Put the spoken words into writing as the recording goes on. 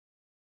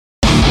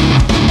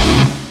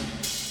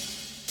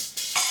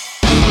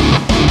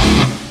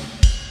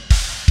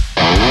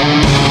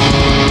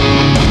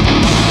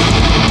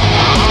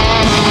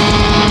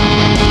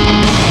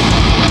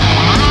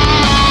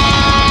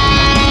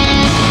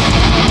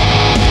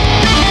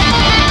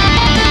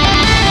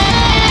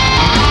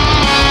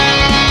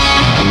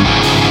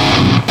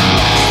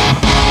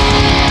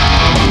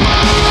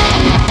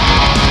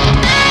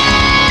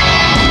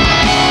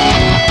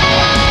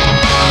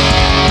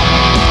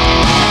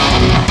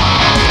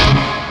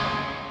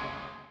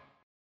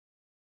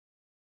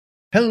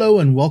Hello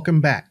and welcome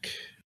back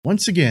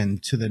once again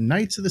to the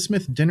Knights of the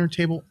Smith Dinner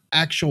Table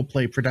actual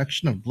play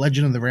production of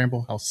Legend of the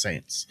Ramble House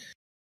Saints,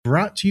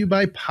 brought to you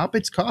by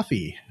Poppets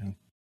Coffee,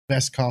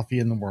 best coffee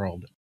in the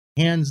world,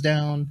 hands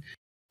down.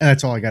 And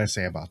that's all I got to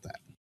say about that.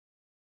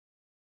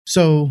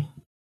 So,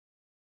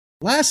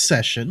 last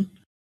session,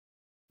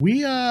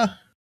 we ran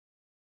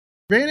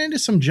into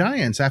some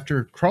giants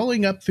after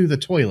crawling up through the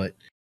toilet.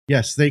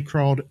 Yes, they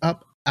crawled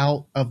up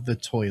out of the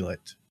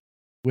toilet,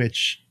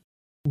 which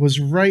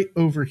was right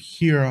over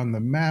here on the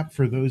map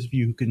for those of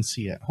you who can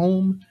see at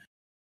home.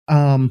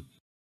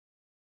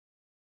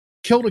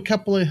 Killed a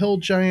couple of hill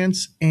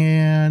giants,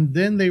 and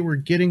then they were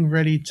getting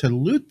ready to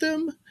loot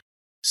them.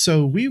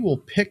 So we will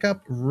pick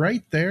up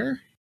right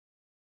there.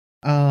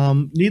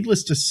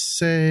 Needless to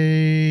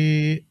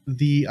say,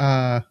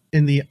 the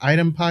in the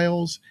item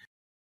piles,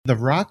 the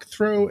rock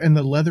throw and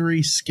the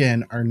leathery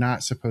skin are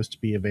not supposed to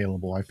be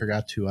available. I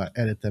forgot to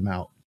edit them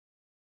out.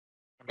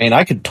 I mean,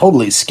 I could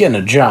totally skin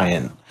a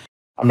giant.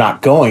 I'm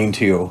not going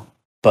to,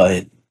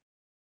 but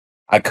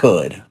I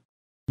could.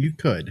 You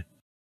could.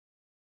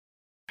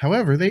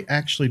 However, they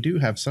actually do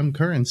have some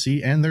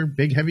currency and they're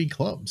big, heavy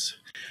clubs.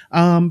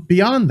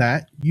 Beyond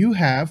that, you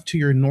have to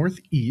your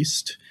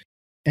northeast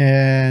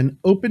an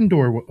open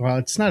doorway. Well,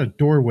 it's not a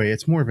doorway,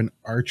 it's more of an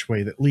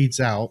archway that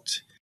leads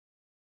out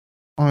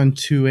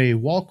onto a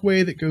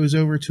walkway that goes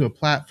over to a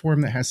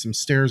platform that has some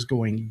stairs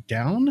going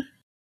down.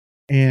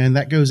 And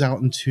that goes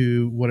out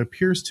into what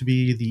appears to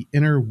be the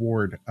inner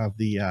ward of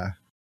the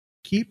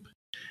keep.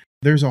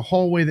 There's a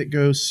hallway that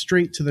goes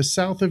straight to the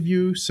south of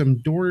you, some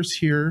doors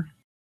here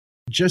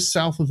just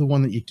south of the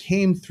one that you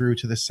came through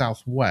to the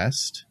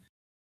southwest.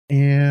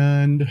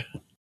 And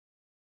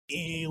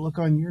look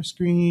on your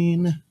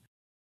screen.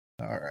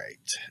 All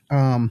right.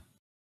 I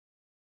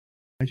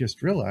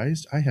just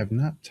realized I have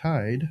not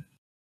tied.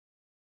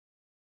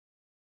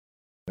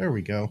 There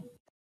we go.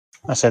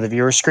 I said the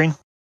viewer screen.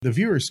 The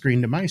viewer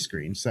screen to my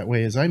screen, so that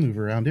way as I move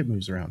around, it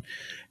moves around.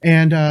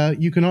 And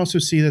you can also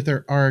see that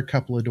there are a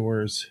couple of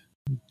doors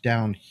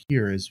down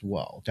here as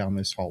well, down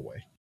this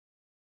hallway.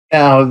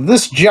 Now,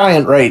 this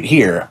giant right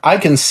here, I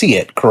can see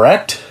it,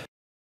 correct?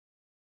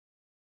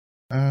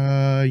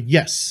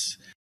 Yes.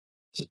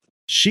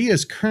 She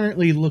is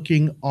currently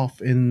looking off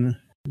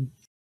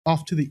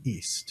to the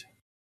east.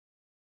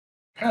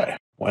 Okay.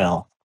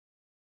 Well,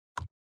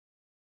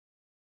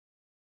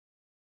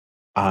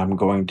 I'm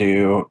going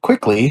to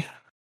quickly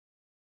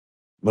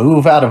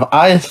move out of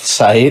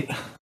eyesight.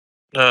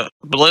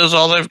 Blizz,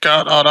 all they've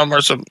got on them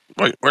are some...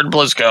 Wait, where'd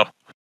Blizz go?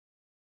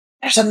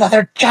 There's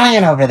another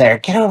giant over there.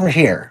 Get over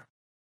here.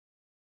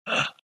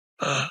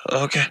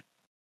 Okay.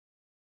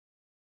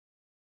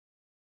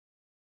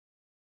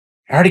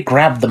 I already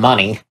grabbed the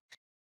money.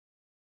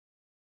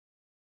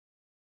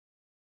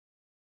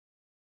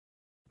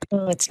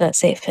 Oh, it's not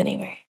safe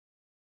anywhere.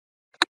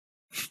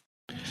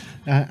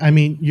 I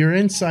mean, you're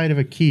inside of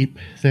a keep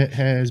that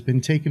has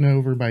been taken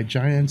over by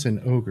giants and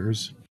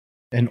ogres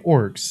and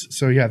orcs.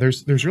 So yeah,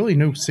 there's really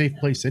no safe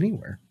place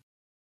anywhere.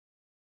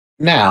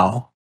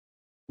 Now,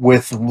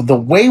 with the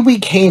way we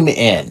came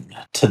in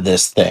to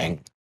this thing,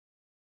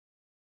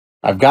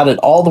 I've got it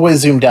all the way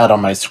zoomed out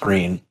on my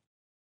screen.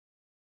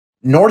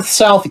 North,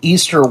 south,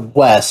 east, or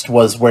west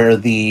was where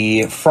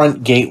the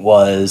front gate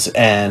was,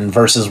 and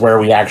versus where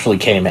we actually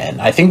came in.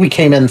 I think we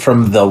came in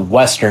from the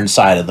western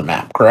side of the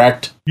map,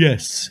 correct?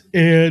 Yes,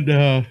 and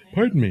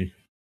pardon me.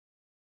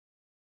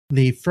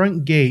 The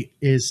front gate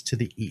is to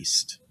the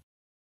east.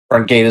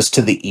 Front gate is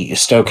to the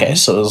east. Okay,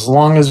 so as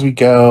long as we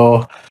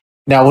go...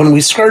 Now, when we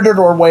skirted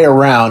our way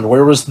around,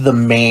 where was the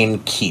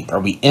main keep?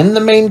 Are we in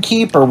the main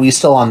keep, or are we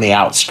still on the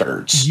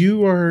outskirts?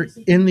 You are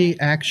in the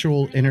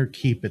actual inner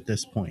keep at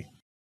this point.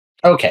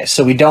 Okay,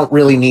 so we don't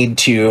really need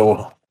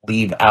to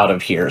leave out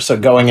of here. So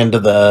going into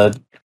the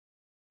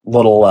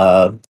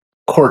little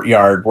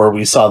courtyard where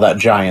we saw that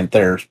giant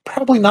there is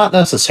probably not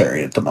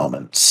necessary at the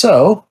moment.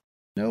 So...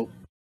 Nope.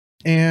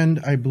 And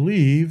I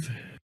believe...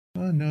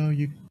 Oh, no,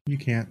 you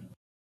can't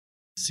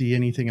see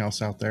anything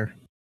else out there.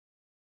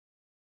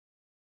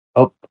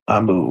 Oh, I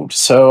moved.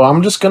 So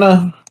I'm just going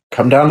to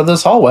come down to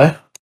this hallway.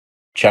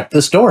 Check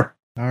this door.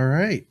 All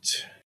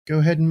right. Go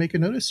ahead and make a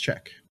notice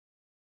check.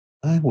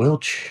 I will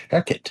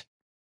check it.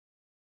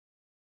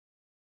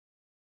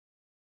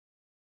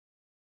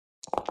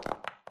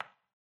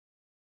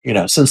 You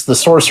know, since the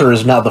sorcerer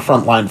is now the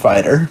frontline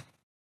fighter.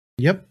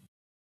 Yep.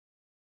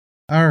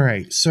 All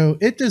right, so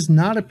it does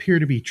not appear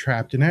to be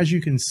trapped, and as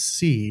you can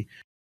see,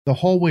 the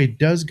hallway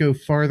does go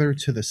farther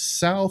to the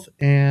south,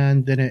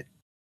 and then it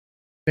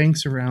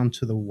banks around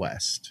to the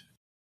west.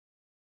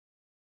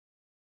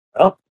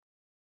 Well,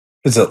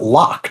 is it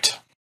locked?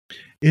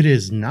 It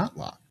is not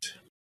locked.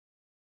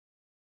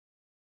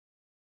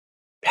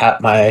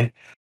 Pat my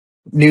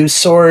new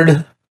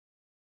sword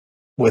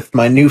with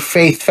my new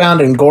faith found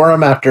in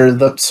Gorham after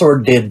the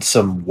sword did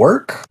some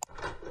work.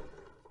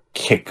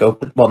 Kick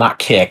open, well, not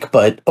kick,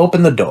 but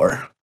open the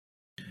door.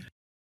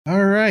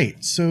 All right,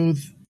 so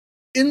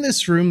In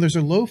this room, there's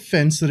a low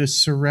fence that is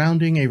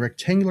surrounding a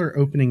rectangular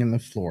opening in the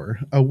floor.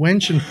 A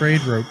winch and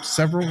frayed rope,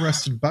 several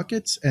rusted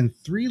buckets, and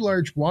 3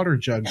 large water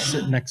jugs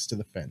sit next to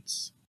the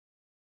fence.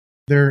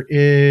 There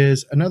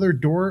is another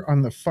door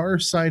on the far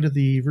side of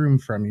the room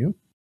from you.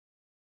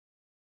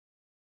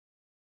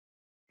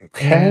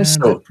 Okay, And so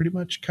that pretty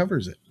much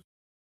covers it.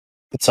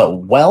 it's a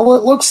well,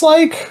 it looks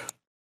like.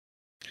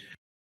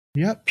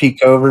 Yep.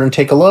 Peek over and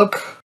take a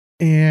look.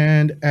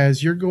 And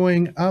as you're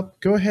going up,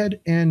 go ahead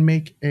and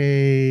make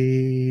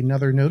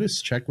another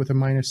notice check with a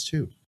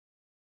 -2.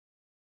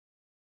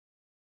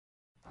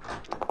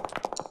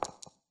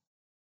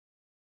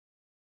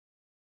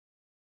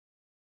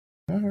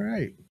 All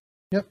right.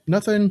 Yep.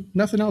 Nothing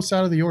else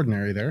out of the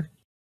ordinary there.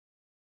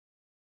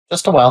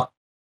 Just a well.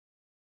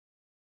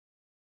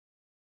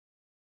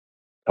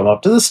 Come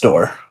up to the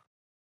store.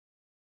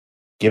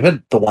 Give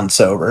it the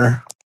once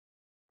over.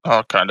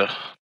 I'll kind of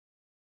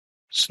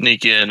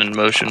sneak in and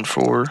motion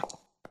for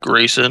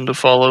Grayson to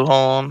follow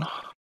on.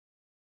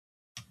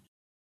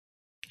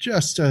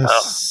 Just a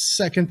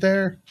second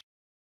there.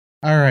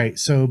 All right.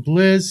 So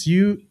Blizz,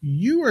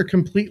 you are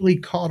completely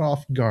caught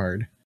off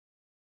guard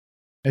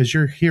as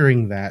you're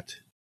hearing that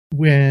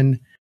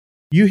when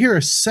you hear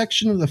a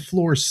section of the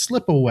floor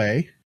slip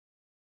away.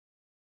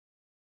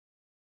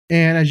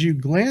 And as you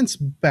glance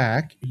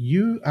back,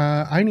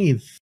 I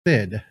need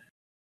Thid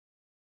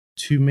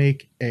to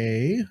make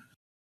a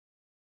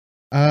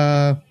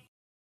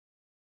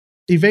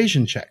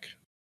evasion check.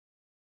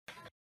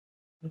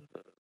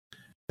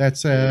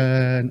 That's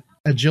an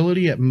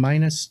agility at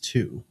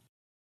 -2.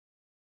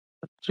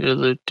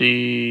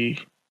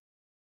 Agility.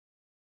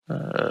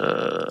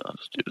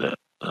 Let's do that.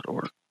 That'll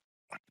work.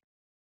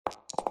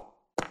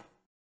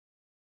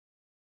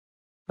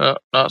 Oh,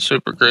 not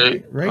super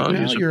great. Right I'll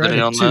now, use you're at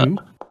penny a on 2.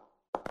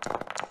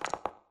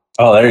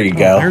 Oh, there you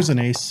go. There's an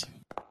ace.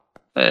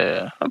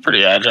 Yeah, I'm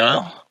pretty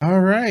agile.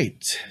 All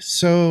right.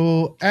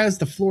 So as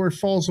the floor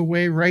falls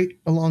away right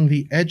along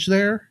the edge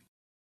there,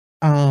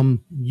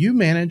 you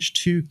manage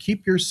to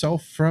keep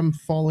yourself from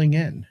falling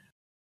in.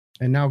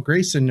 And now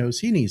Grayson knows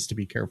he needs to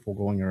be careful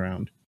going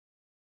around.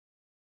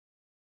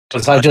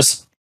 Does I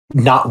just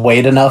not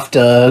wait enough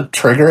to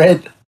trigger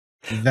it?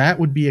 That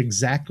would be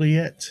exactly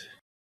it.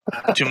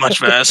 Too much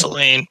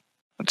Vaseline.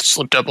 It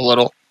slipped up a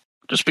little.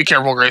 Just be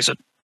careful, Grayson.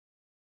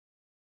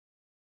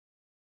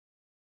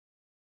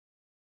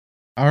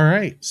 All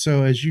right.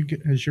 So as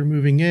you're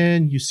moving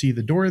in, you see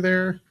the door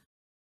there.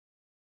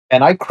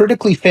 And I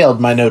critically failed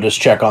my notice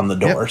check on the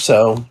door, Yep.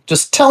 so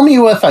just tell me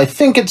if I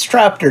think it's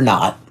trapped or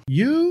not.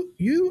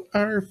 You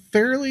are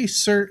fairly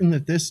certain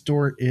that this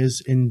door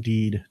is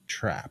indeed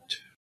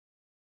trapped.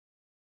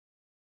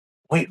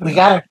 Wait, we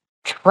got a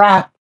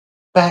trap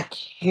back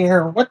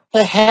here. What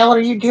the hell are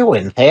you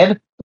doing,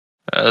 Thid?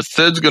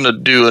 Thid's gonna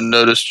do a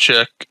notice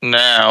check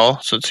now,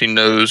 since he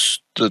knows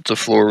that the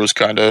floor was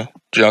kind of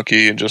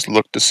junky, and just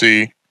look to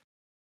see if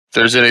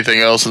there's anything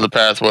else in the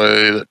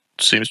pathway that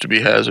seems to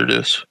be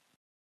hazardous.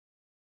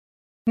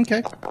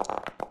 Okay.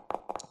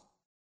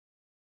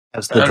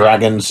 As the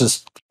dragon's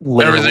just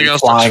literally Everything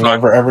else flying looks fine.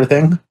 over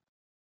everything.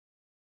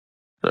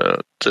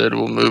 So Thid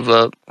will move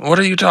up. What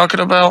are you talking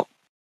about?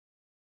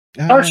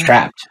 Door's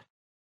trapped.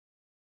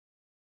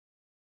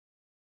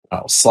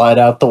 I'll slide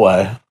out the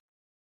way.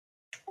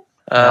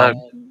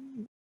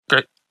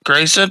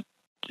 Grayson,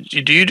 do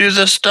you do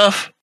this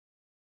stuff?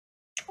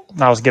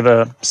 I'll just give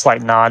a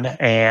slight nod,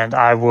 and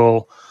I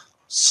will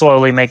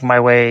slowly make my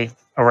way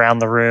around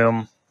the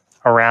room,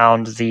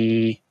 around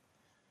the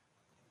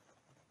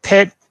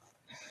pit,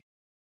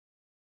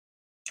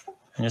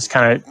 and just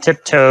kind of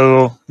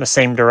tiptoe the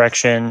same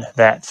direction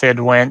that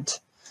Thid went.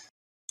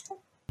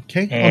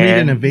 Okay. I'll need an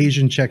And-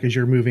 evasion check as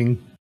you're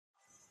moving.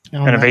 On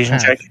An that evasion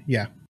path. check?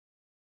 Yeah.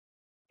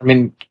 I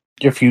mean,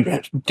 if you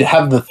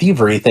have the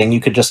thievery thing,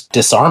 you could just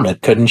disarm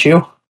it, couldn't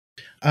you?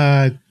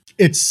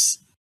 It's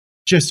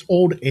just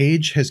old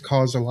age has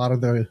caused a lot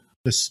of the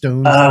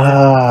stones there.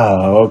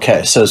 Oh,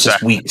 okay. So it's just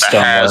Exactly. weak A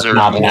stonework, hazard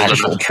not an more than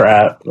actual a-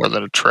 trap. More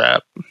than a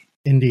trap.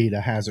 Indeed,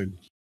 a hazard.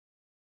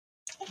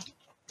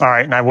 All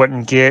right, and I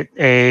wouldn't get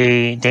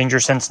a danger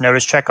sense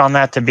notice check on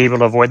that to be able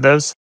to avoid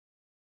those.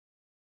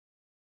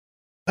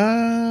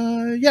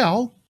 Yeah,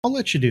 I'll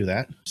let you do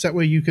that. So that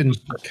way you can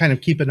kind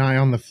of keep an eye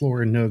on the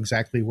floor and know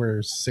exactly where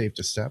it's safe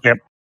to step. Yep.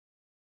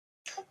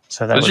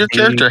 So that Does would your be-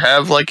 character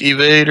have like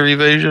evade or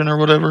evasion or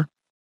whatever?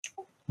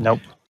 Nope.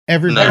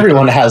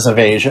 Everyone has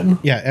evasion.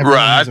 Yeah, everyone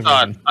Right. has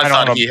evasion. I I don't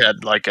thought know. he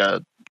had like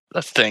a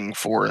thing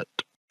for it.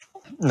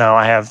 No,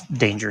 I have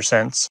danger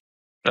sense.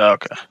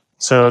 Okay.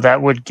 So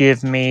that would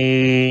give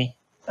me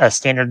a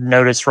standard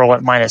notice roll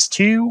at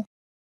 -2.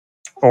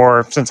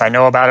 Or since I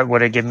know about it,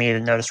 would it give me the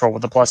notice roll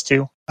with a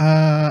 +2?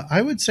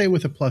 I would say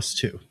with a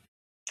 +2.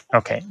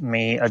 Okay, let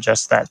me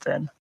adjust that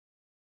then.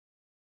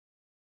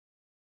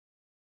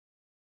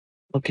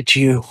 Look at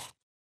you.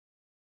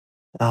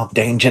 Oh,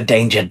 danger,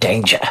 danger,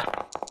 danger.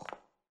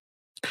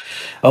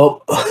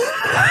 Oh.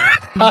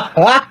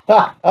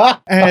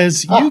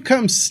 As you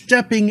come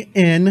stepping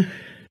in,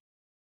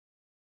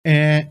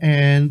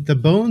 And the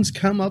bones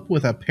come up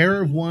with a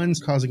pair of ones,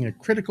 causing a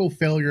critical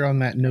failure on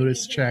that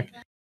notice check.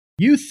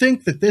 You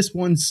think that this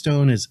one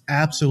stone is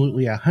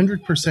absolutely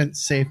 100%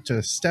 safe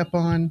to step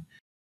on.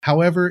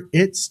 However,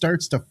 it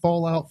starts to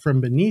fall out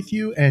from beneath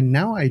you, and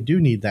now I do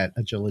need that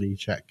agility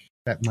check,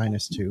 that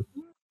 -2.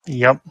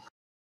 Yep.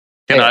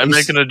 Can Yeah, I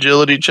make an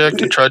agility check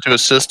to try to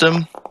assist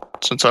him?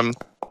 Since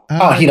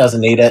Oh, he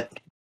doesn't need it.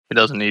 he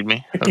doesn't need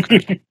me.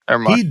 Okay, never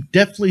mind. He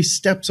definitely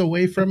steps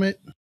away from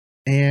it,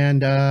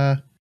 and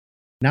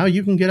now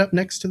you can get up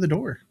next to the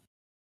door.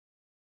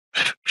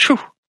 Phew.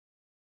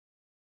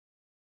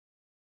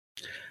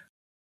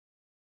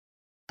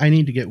 I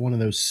need to get one of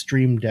those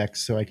stream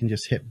decks so I can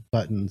just hit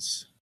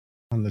buttons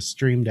on the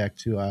stream deck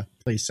to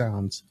play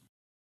sounds.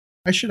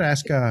 I should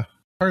ask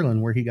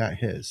Harlan where he got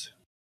his.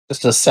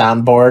 Just a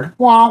soundboard.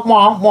 Wah,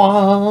 wah,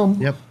 wah.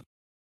 Yep.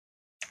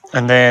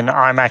 And then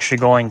I'm actually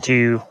going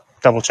to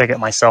double check it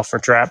myself for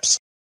traps.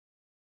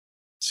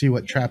 See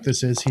what trap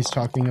this is he's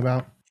talking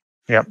about.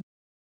 Yep.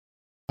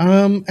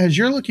 As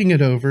you're looking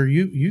it over,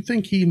 you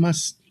think he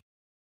must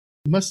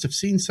have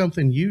seen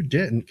something you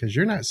didn't, because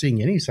you're not seeing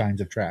any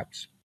signs of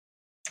traps.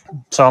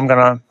 So I'm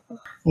going to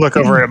look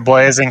over at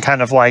Blaze and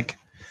kind of like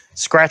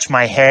scratch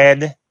my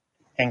head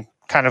and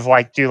kind of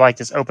like do like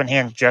this open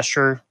hand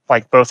gesture,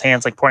 like both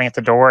hands like pointing at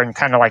the door and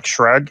kind of like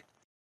shrug.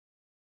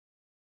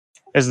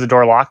 Is the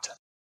door locked?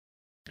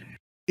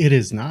 It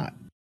is not.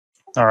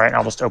 All right,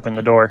 I'll just open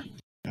the door.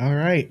 All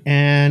right,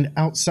 and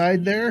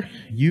outside there,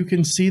 you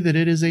can see that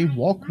it is a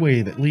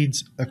walkway that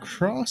leads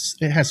across.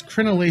 It has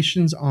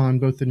crenellations on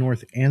both the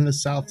north and the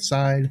south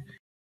side,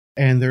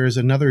 and there is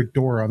another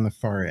door on the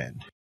far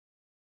end.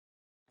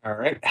 All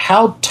right.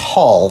 How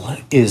tall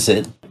is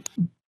it?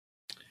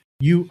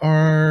 You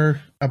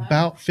are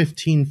about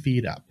 15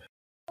 feet up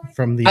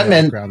from the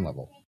ground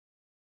level.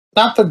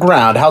 Not the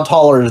ground. How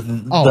tall are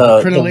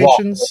the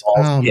crenellations?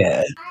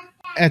 Yeah.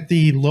 At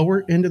the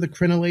lower end of the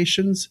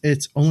crenellations,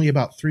 it's only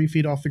about 3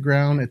 feet off the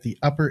ground. At the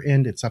upper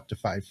end, it's up to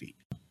 5 feet.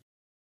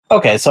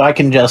 Okay, so I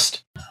can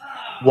just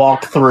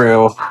walk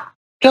through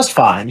just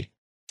fine.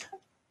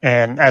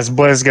 And as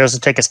Blizz goes to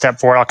take a step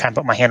forward, I'll kind of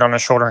put my hand on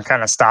his shoulder and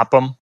kind of stop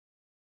him.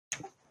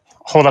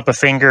 Hold up a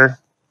finger,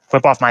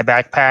 whip off my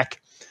backpack,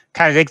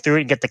 kind of dig through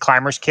it and get the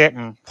climber's kit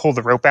and pull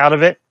the rope out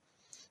of it,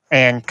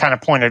 and kind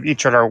of point at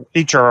each of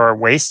our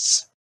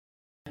waists.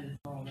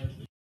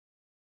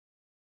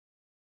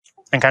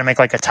 And kind of make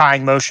like a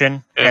tying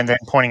motion and then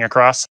pointing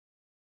across.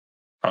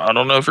 I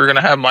don't know if you're going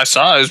to have my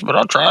size, but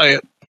I'll try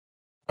it.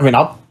 I mean,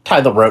 I'll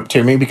tie the rope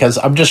to me because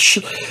I'm just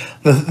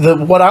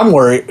what I'm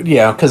worried,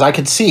 because I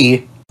could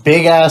see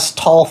big ass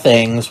tall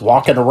things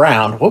walking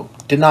around. Whoop!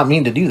 Did not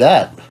mean to do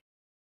that.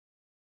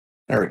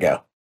 There we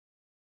go.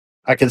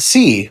 I could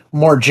see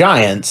more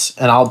giants,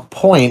 and I'll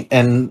point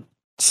and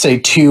say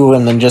 2,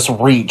 and then just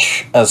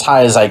reach as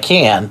high as I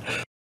can,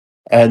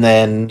 and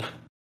then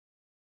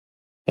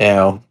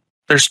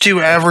There's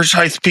 2 average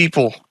height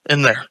people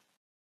in there.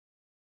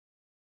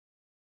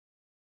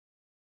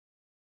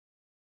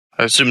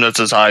 I assume that's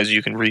as high as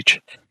you can reach.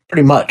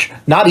 pretty much.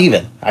 Not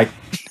even. I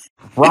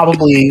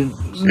probably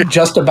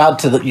just about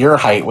to your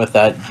height with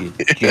that, you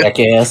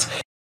jackass.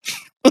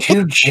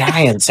 2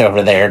 giants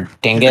over there,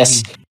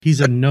 dingus. He's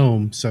a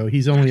gnome, so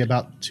he's only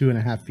about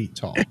 2.5 feet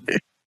tall.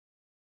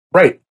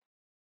 Right.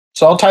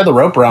 So I'll tie the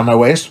rope around my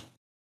waist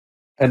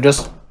and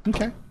just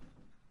Okay.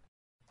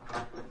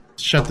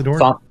 Shut the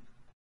door.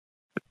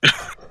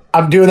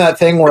 I'm doing that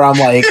thing where I'm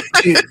like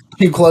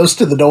too close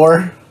to the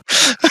door.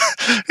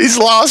 He's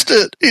lost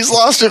it. He's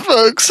lost it,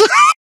 folks.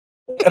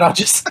 And I'll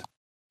just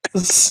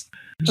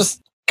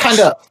kind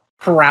of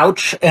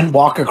crouch and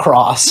walk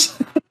across.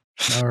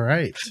 All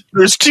right.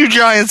 There's 2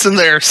 giants in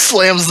there.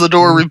 Slams the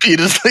door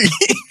repeatedly.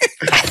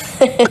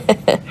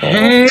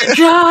 Hey,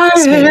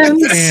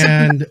 giants!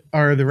 And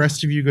are the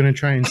rest of you going to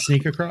try and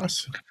sneak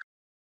across?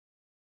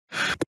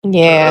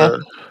 Yeah.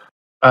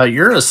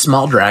 You're a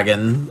small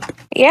dragon.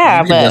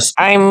 Yeah, you can but just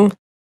I'm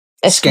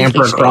a Scamper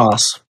sneaky snake.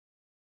 across.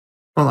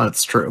 Well,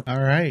 that's true. All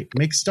right.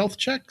 Make stealth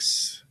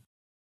checks.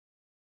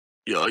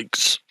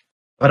 Yikes.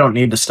 I don't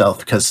need to stealth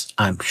because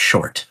I'm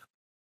short.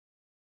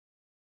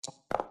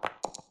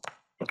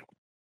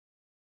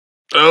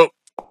 Oh,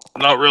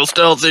 not real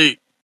stealthy.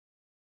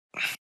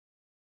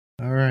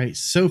 All right.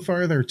 So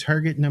far, their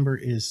target number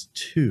is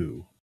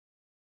 2.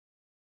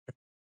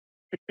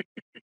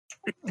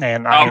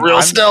 And Not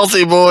real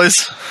stealthy,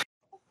 boys.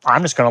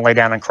 I'm just going to lay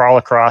down and crawl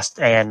across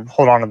and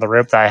hold on to the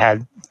rope that I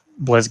had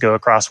Blizz go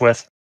across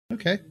with.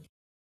 Okay.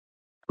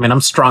 I mean,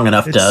 I'm strong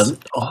enough It's to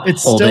hold it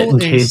still in a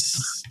case.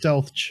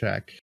 stealth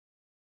check.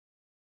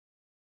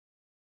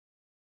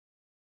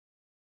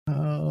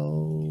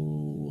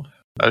 Oh.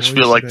 I just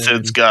feel like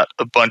Sid's got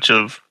a bunch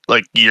of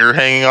gear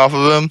hanging off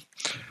of him.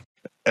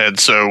 And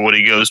so when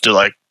he goes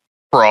to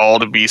crawl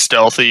to be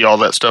stealthy, all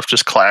that stuff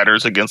just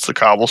clatters against the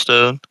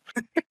cobblestone.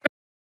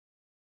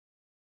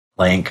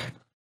 Clank.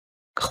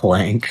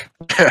 Clank.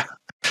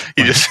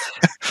 You just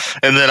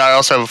and then I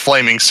also have a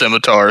flaming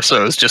scimitar,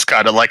 so it's just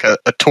kind of like a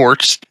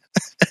torch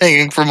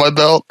hanging from my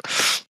belt.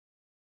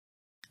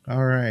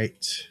 All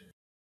right.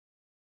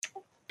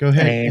 Go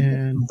ahead Any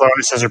and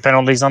bonuses or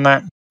penalties on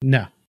that?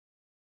 no.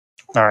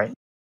 All right.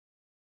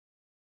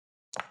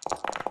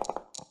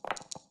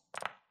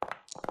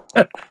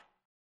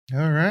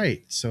 All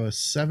right. So a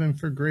 7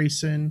 for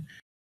Grayson.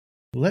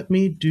 Let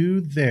me do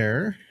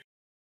their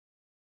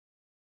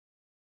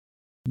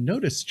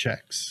notice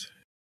checks.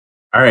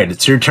 All right,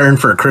 it's your turn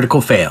for a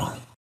critical fail.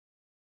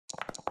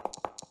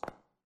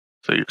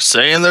 So you're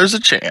saying there's a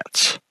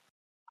chance.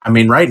 I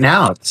mean, right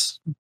now it's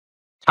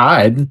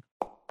tied.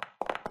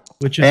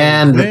 Which is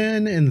And- a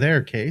win in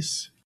their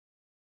case.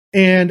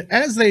 And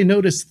as they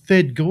notice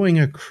Thid going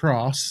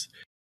across,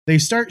 they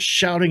start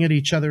shouting at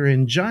each other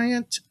in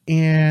Giant,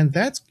 and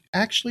that's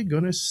actually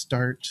going to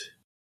start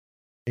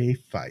a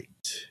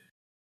fight.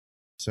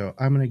 So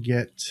I'm going to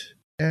get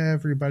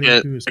everybody Yeah,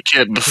 who is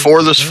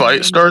before this fight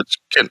ahead. starts,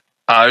 can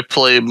I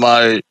play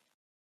my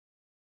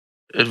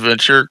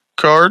adventure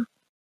card?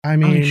 I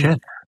Holy mean,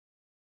 shit.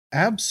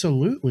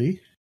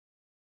 absolutely.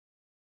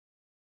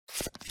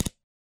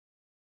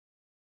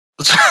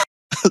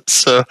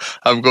 So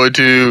I'm going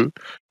to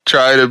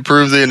try to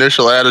improve the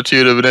initial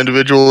attitude of an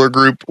individual or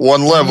group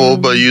one level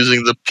by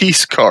using the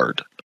peace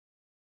card.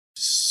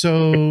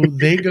 So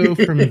they go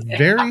from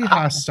very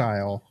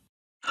hostile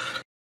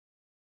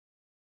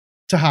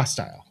to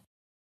hostile.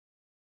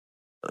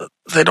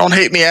 They don't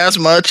hate me as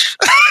much.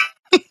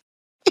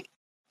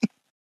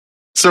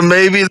 So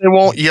maybe they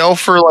won't yell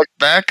for like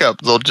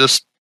backup. They'll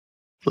just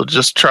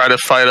try to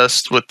fight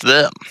us with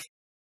them.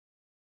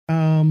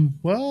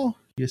 Well,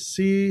 you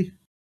see,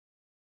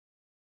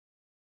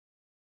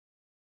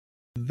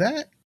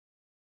 that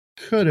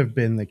could have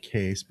been the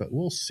case, but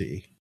we'll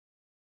see.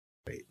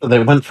 Wait. They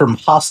went from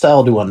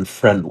hostile to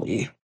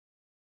unfriendly.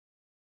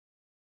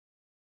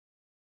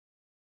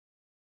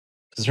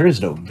 Because there is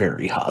no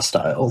very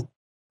hostile.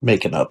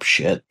 Making up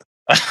shit.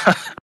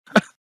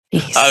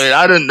 Jeez. I mean,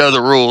 I didn't know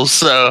the rules,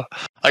 so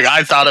like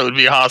I thought it would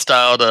be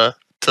hostile to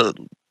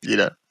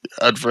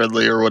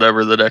unfriendly or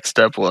whatever the next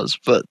step was,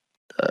 but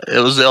it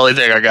was the only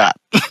thing I got.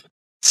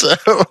 So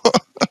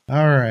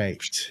All right.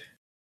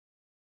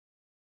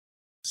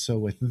 So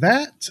with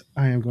that,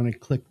 I am going to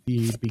click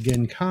the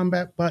begin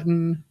combat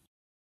button.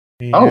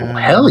 Oh,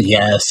 hell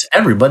yes.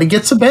 Everybody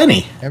gets a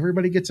Benny.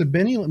 Everybody gets a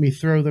Benny. Let me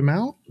throw them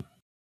out.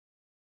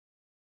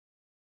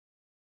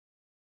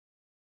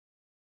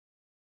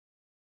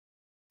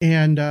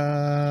 And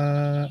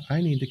I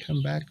need to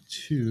come back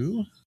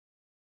to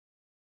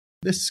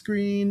this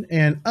screen.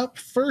 And up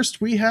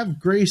first, we have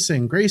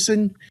Grayson.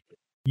 Grayson,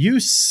 you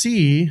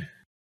see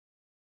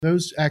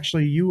those.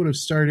 Actually, you would have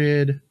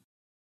started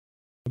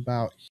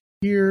about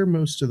here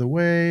most of the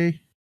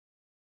way.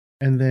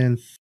 And then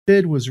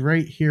Thid was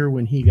right here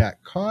when he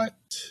got caught.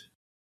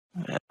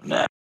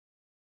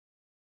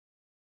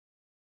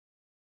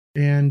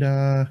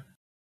 And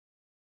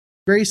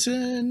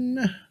Grayson,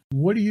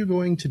 what are you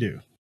going to do?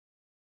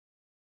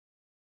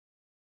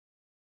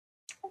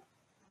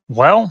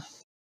 Well,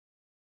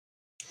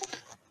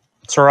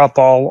 they're up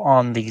all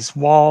on these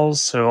walls,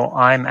 so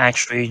I'm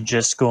actually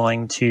just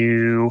going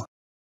to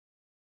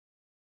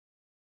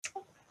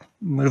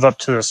move up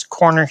to this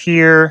corner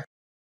here.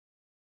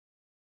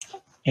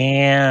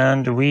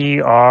 And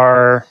we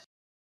are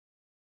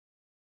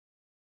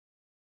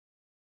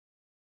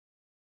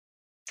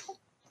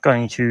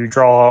going to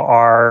draw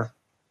our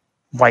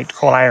white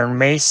cold iron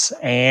mace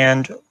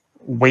and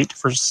wait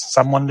for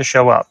someone to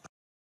show up.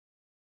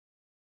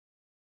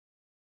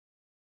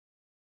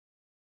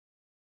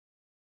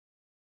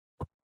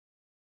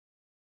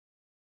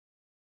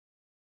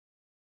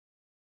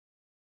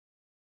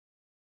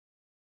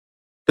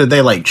 Did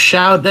they like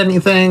shout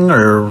anything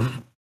or?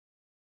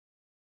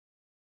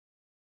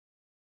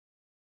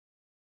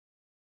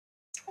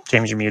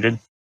 James, you're muted.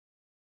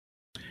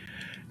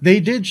 They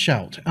did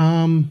shout.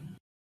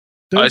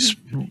 Those of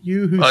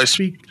you who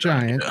speak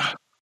Giant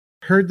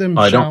heard them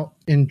shout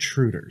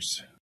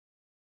intruders.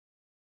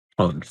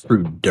 Oh,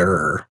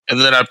 intruder. And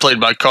then I played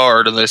my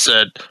card, and they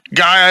said,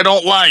 "Guy I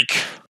don't like."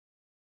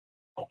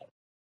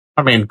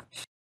 I mean,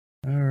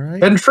 all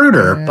right,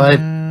 intruder, but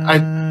I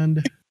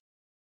and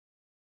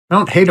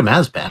don't hate him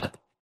as bad.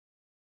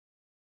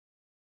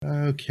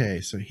 okay,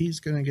 so he's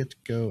gonna get to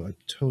go a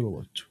total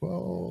of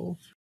 12.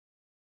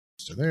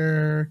 So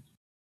there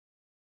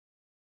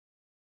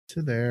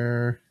to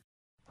there.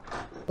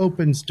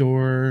 Opens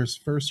doors,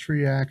 first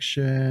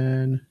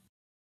reaction,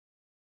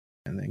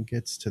 and then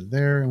gets to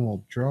there and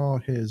will draw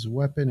his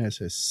weapon as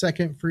his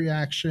second free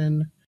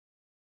action.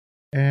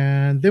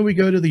 And then we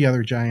go to the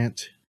other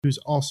giant, who's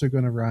also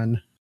going to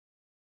run,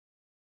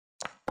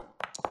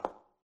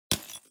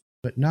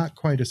 but not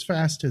quite as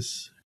fast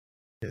as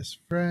his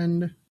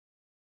friend.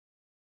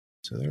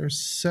 So there's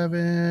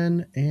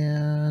 7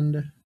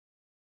 and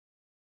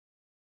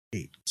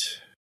 8.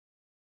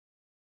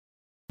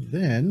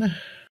 Then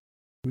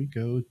we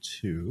go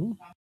to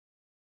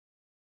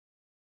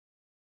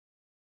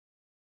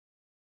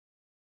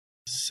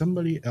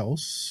somebody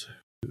else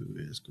who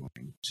is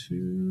going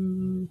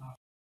to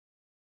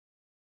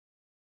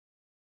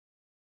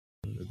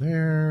over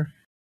there.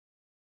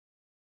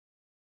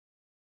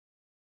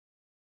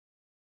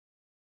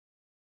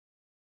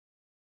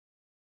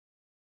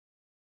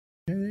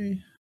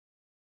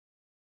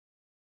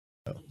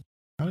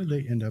 How did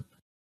they end up?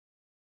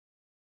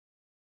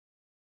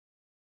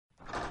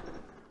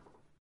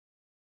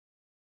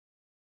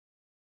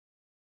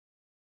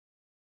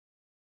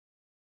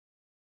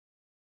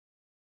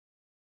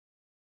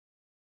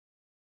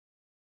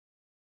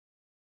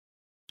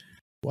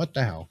 What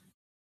the hell?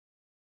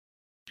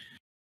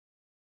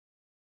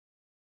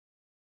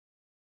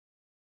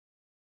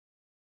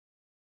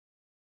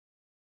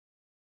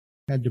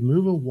 Had to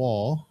move a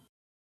wall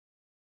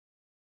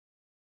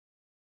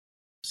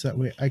so that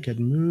way I could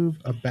move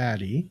a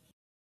baddie.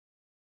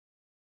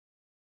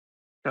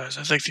 Guys,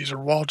 I think these are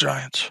wall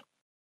giants.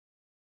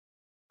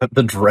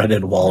 The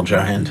dreaded wall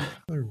giant.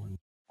 Other one.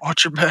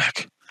 Watch your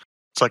back.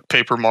 It's like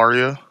Paper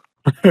Mario.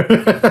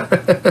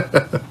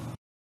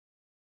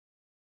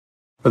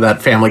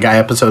 That Family Guy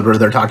episode where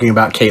they're talking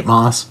about Kate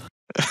Moss.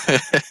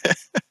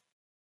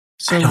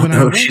 So I don't when know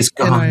I if went she's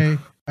and gone.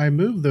 I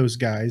moved those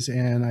guys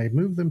and I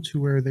moved them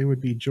to where they would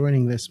be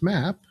joining this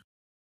map,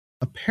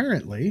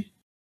 apparently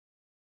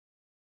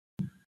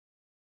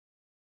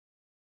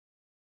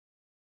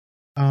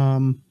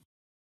let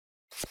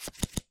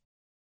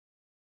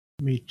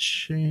me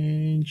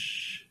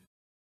change.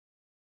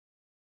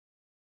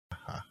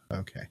 Aha,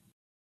 okay.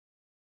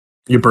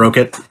 You broke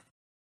it.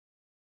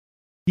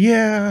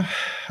 Yeah,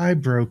 I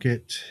broke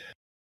it.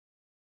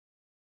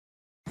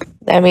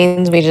 That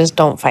means we just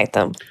don't fight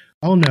them.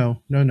 Oh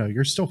no,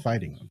 you're still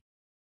fighting them.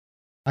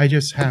 I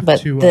just have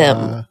But to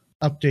them.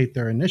 update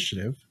their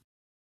initiative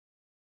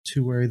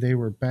to where they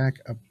were back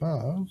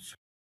above.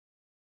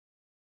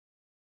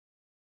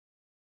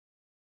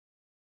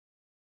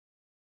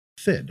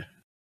 Thid.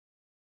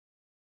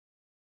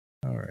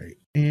 All right,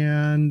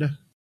 and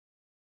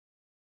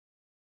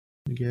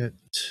it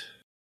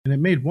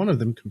made one of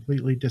them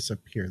completely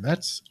disappear.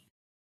 That's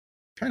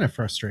kind of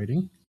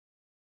frustrating.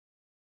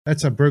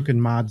 That's a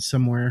broken mod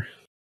somewhere.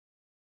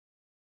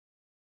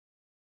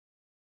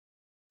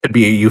 Could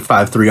be a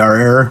U53R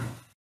error.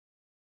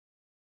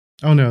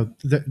 Oh no,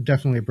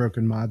 definitely a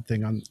broken mod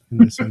thing in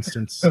this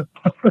instance.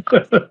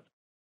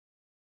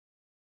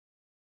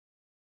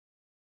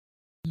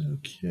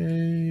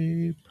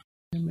 Okay,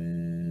 put him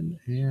in,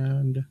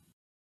 and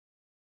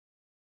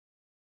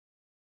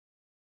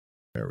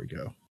there we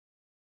go.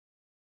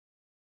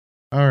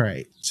 All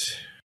right.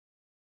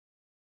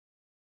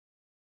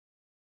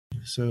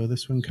 So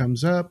this one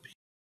comes up.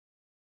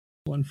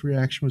 One free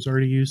action was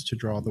already used to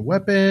draw the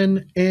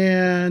weapon,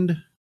 and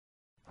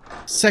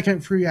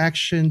second free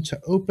action to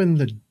open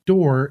the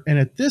door. And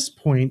at this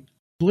point,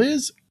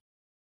 Blizz,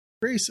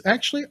 Grace,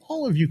 actually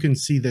all of you can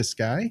see this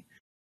guy.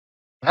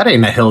 That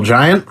ain't a hill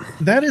giant.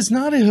 That is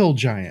not a hill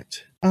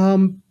giant.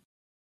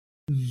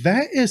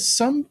 That is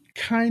some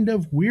kind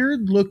of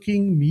weird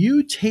looking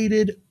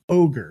mutated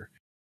ogre.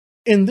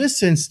 In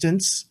this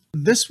instance,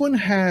 this one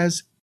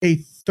has a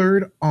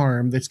third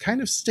arm that's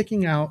kind of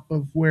sticking out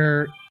of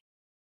where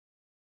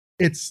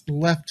its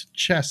left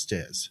chest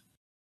is.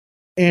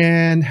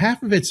 And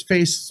half of its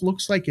face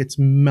looks like it's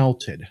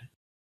melted.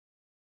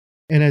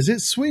 And as it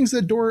swings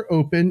the door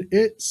open,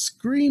 it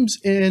screams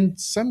in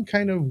some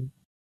kind of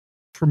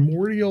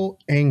primordial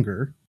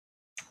anger.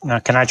 Now,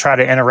 can I try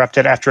to interrupt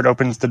it after it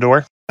opens the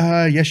door?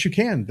 Yes, you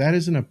can. That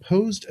is an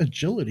opposed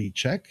agility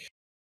check.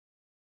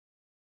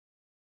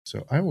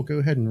 So I will go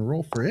ahead and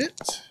roll for it.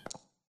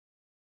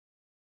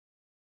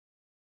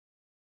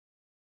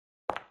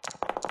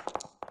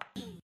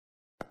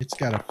 It's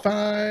got a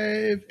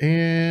 5,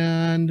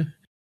 and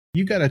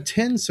you got a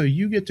 10, so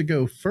you get to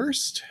go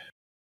first.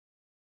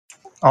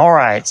 All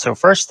right, so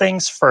first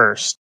things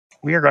first,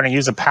 we are going to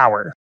use a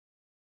power.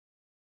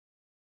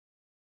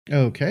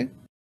 Okay.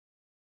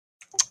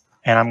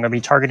 And I'm going to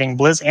be targeting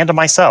Blizz and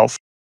myself.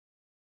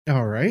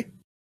 All right.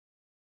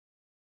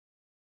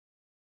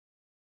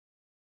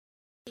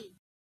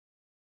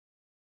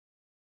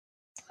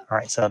 All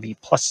right, so that'll be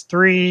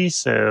 +3,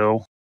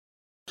 so...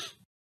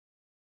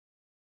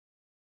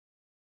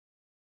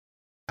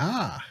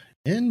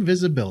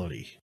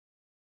 Invisibility.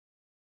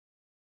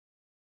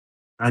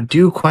 I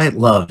do quite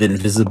love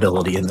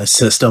invisibility in this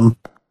system.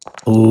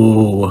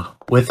 Ooh,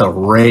 with a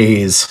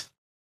raise.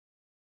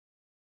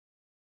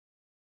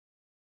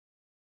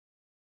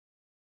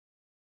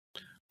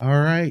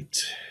 All right.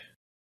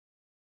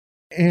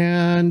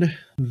 And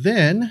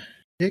then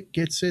it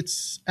gets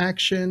its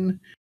action,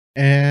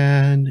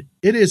 and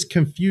it is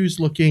confused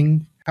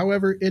looking.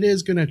 However, it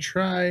is going to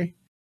try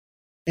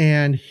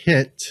and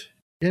hit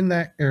in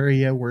that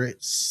area where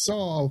it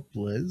saw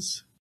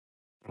Blizz.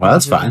 Well,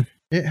 that's fine.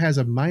 It has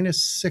a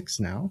 -6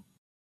 now.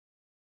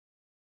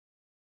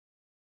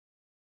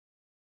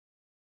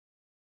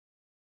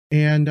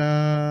 And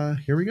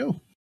here we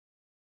go.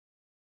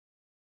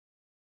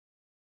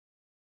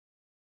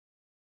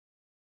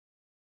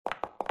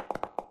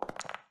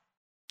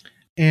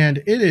 And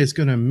it is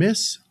going to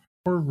miss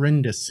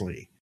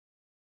horrendously.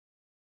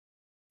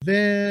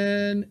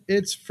 Then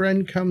its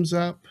friend comes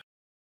up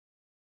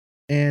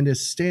and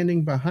is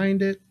standing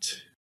behind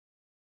it.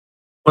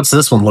 What's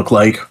this one look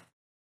like?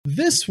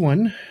 This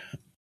one,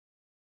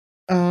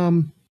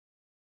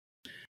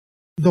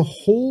 the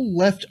whole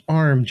left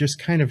arm just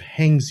kind of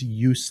hangs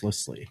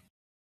uselessly.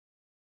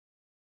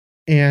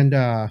 And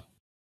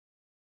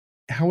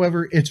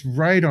however, its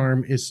right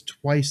arm is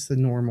twice the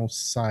normal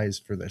size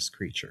for this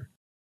creature.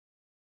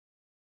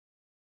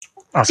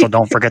 Also,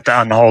 don't forget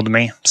to unhold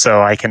me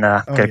so I can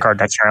get a card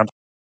next round.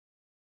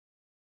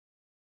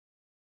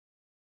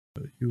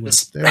 So you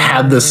Just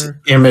had this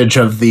image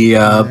of the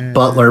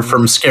butler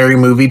from Scary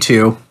Movie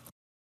 2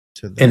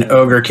 in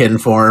ogrekin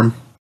form.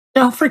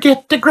 Don't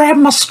forget to grab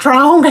my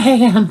strong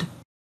hand.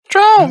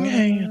 Strong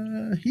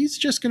hand. He's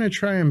just going to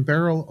try and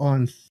barrel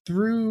on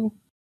through.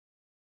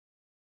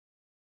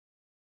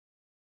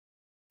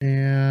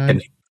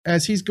 And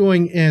as he's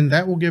going in,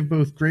 that will give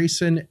both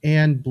Grayson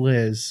and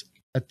Blizz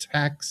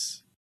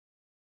attacks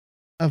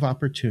of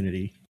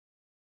opportunity.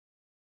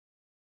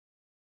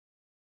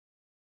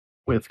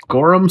 With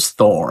Gorham's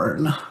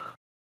Thorn.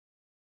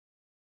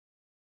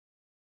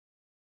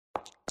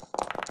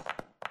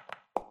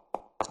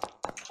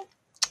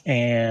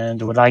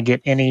 And would I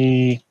get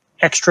any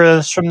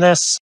extras from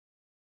this?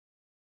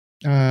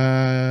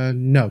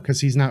 No, because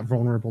he's not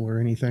vulnerable or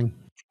anything.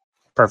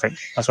 Perfect.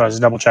 That's why I was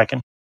double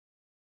checking.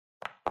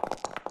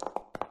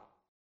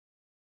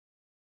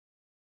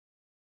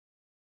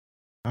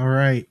 All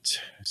right.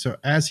 So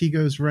as he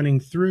goes running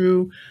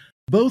through,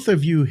 both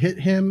of you hit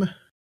him.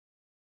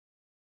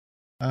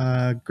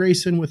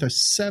 Grayson with a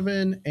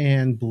 7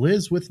 and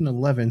Blizz with an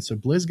 11. So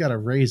Blizz got a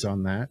raise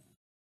on that.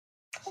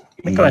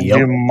 Let me go ahead and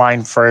do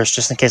mine first,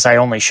 just in case I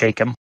only shake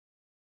him.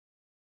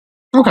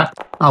 Okay,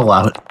 I'll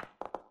allow it.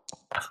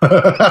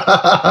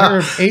 Pair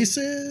of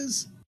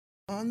aces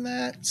on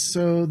that.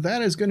 So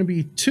that is going to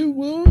be 2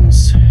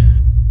 wounds.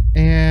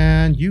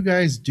 And you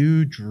guys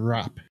do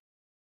drop.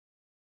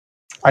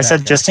 I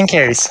said just in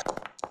case.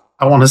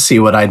 I want to see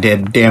what I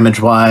did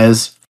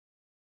damage-wise.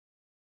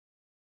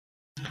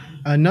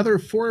 Another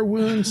 4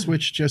 wounds,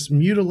 which just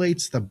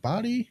mutilates the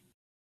body.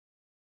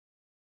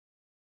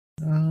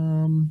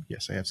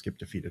 Yes, I have skipped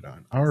defeated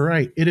on. All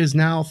right, it is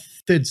now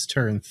Thid's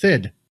turn.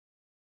 Thid.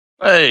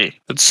 Hey,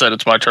 it said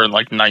it's my turn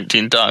like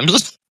 19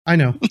 times. I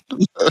know.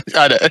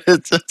 I know.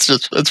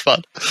 It's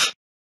fun.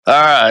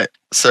 All right,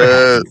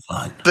 so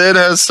Thid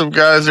has some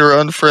guys who are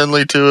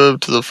unfriendly to him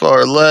to the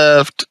far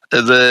left,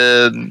 and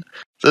then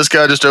this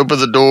guy just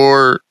opened the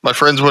door. My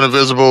friends went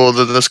invisible,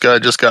 then this guy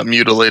just got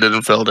mutilated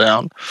and fell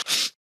down.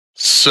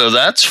 So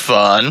that's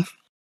fun.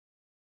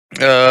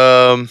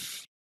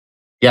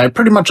 Yeah, I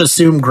pretty much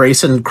assumed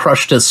Grayson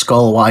crushed his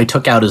skull while I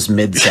took out his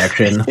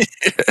midsection.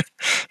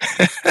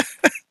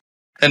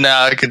 And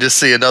now I can just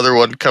see another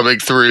one coming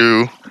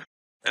through.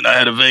 And I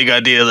had a vague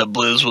idea that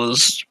Blizz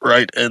was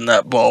right in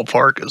that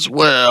ballpark as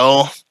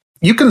well.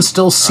 You can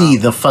still see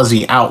the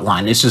fuzzy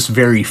outline. It's just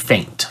very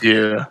faint.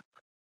 Yeah.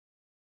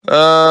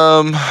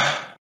 So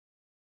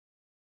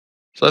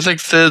I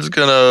think Thid's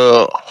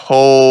gonna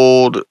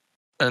hold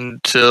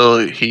until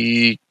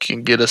he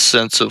can get a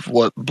sense of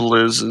what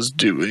Blizz is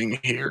doing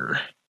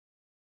here.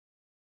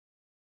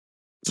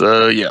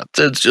 So yeah,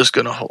 Thid's just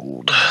gonna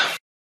hold.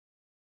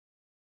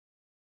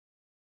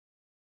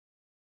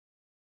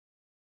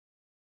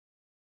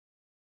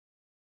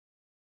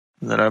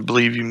 And then I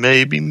believe you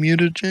may be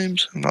muted,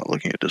 James. I'm not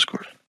looking at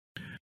Discord.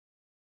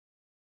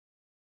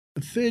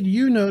 Thid,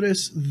 you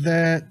notice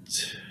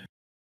that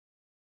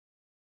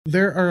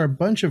there are a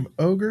bunch of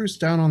ogres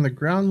down on the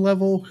ground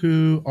level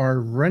who are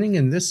running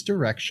in this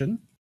direction.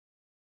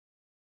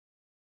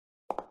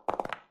 All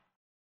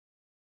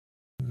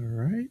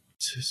right,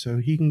 so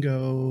he can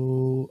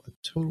go a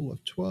total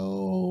of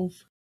 12.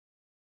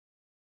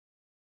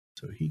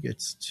 So he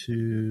gets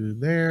to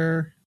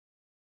there.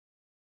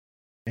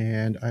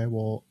 And I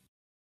will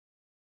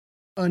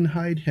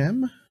unhide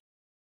him.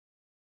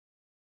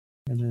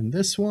 And then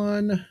this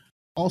one,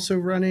 also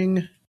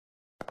running.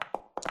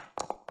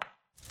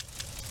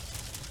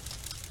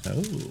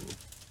 Oh.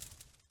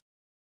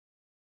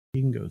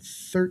 He can go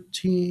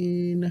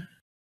 13.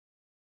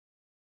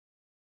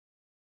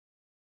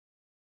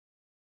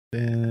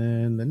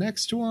 Then the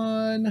next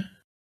one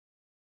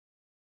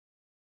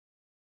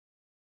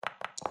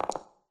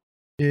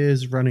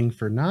is running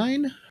for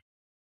 9.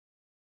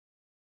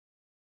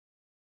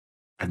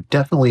 I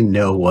definitely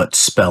know what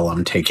spell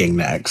I'm taking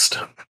next.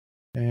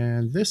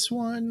 And this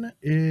one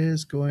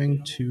is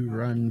going to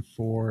run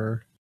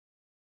for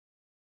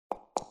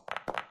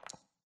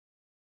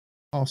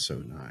also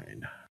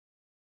 9.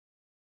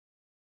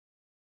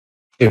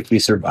 If we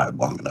survive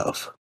long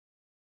enough.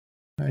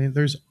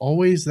 There's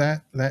always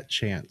that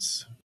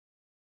chance.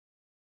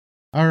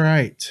 All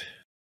right.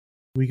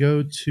 We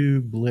go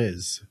to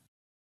Blizz.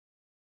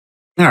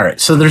 All right,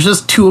 so there's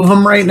just 2 of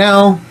them right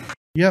now.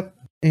 Yep.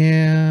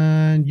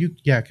 And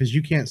because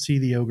you can't see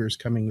the ogres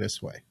coming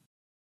this way.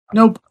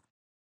 Nope.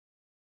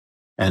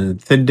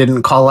 And Thid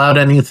didn't call out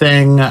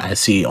anything. I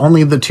see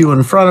only the 2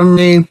 in front of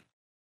me.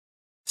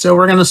 So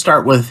we're going to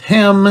start with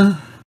him.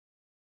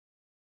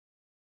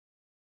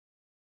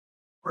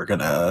 We're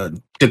going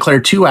to declare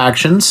 2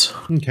 actions.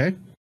 Okay.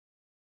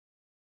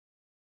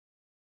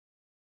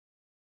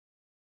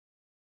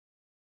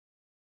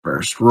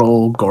 First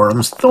roll,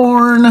 Gorham's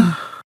Thorn.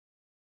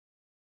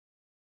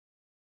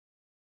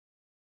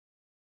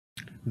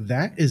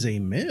 That is a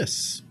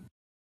miss.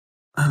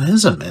 That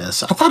is a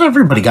miss. I thought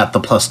everybody got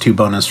the +2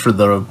 bonus for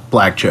the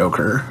Black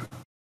Joker.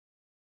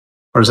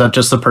 Or is that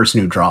just the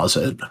person who draws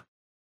it?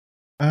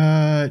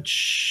 It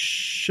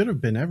should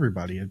have been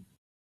everybody.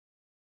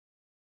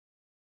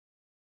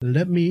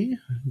 Let me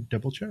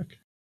double check.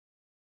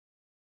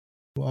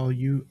 While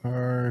you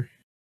are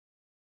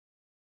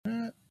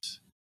at,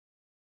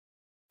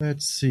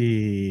 let's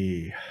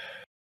see.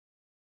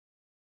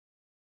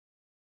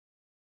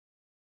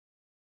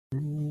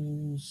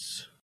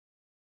 Rules.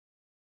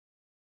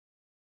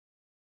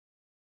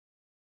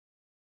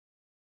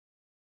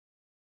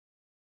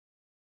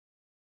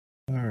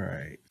 All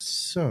right,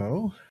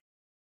 so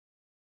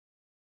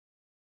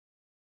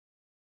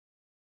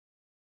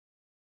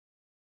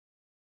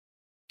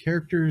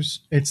characters,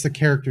 it's the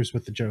characters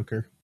with the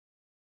Joker.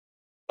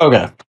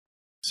 Okay.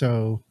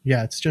 So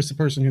yeah, it's just the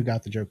person who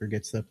got the Joker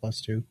gets the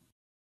 +2.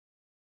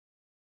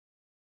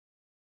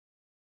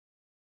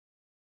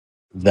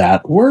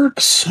 That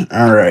works.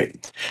 All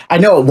right. I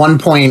know at one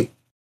point,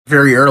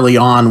 very early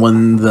on,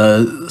 when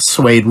the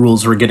Suede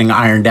rules were getting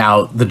ironed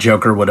out, the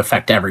Joker would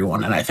affect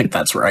everyone, and I think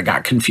that's where I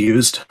got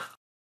confused.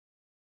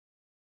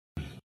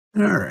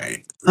 All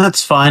right.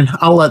 That's fine.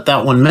 I'll let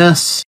that one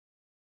miss.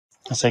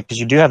 I say, because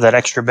you do have that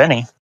extra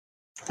Benny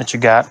that you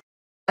got.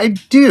 I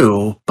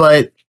do,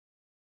 but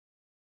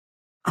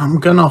I'm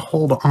going to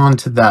hold on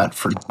to that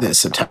for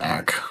this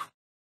attack.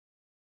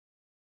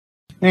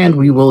 And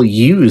we will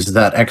use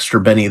that extra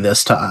Benny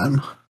this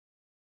time.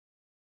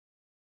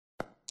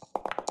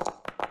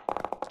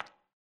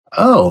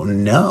 Oh,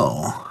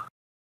 no.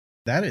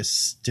 That is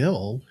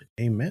still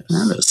a miss.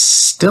 That is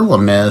still a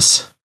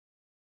miss.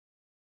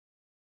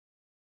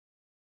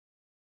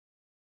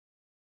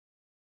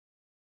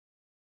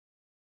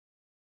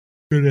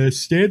 Gonna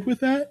stand with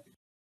that?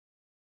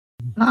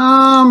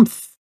 I'm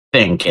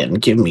thinking.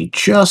 Give me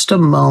just a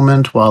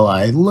moment while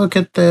I look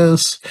at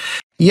this.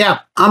 Yeah,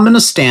 I'm going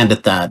to stand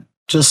at that.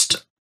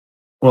 Just,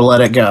 we'll let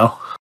it go.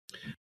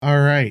 All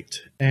right,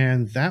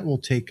 and that will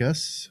take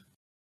us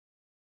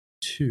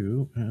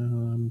to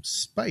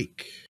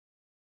Spike.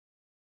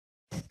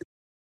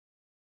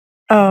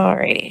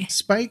 Alrighty.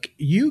 Spike,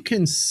 you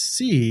can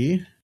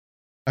see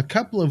a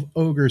couple of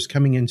ogres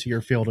coming into your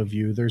field of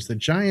view. There's the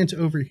giant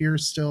over here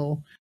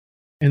still,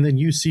 and then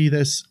you see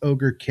this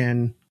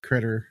ogrekin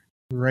critter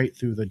right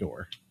through the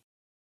door.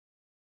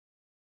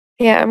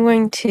 Yeah, I'm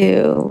going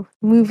to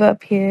move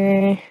up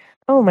here.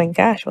 Oh my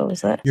gosh, what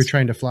was that? You're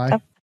trying to fly?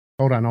 Up.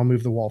 Hold on, I'll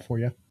move the wall for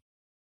you.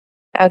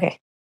 Okay.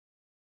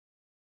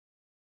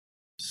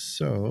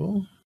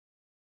 So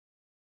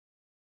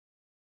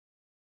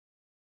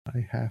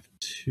I have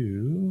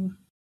to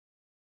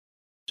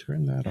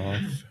turn that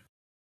off.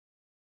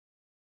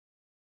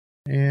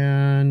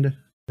 And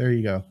there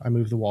you go. I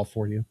moved the wall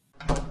for you.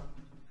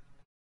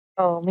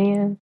 Oh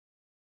man.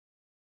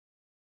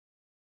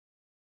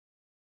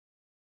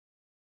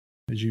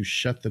 Did you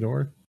shut the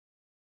door?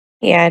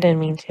 Yeah, I didn't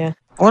mean to.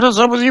 What is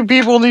up with you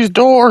people in these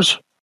doors?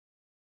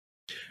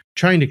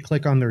 Trying to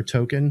click on their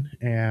token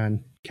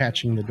and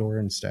catching the door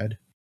instead.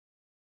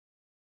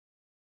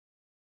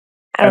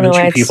 I don't know Haven't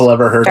why you it's people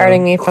ever heard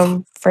starting of me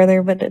from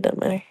further, but it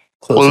doesn't matter.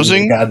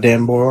 closing the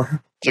goddamn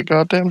door? The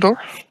goddamn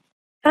door?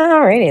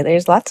 Alrighty,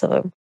 there's lots of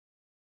them.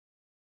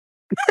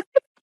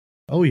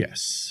 Oh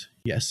yes.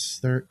 Yes,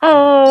 there is.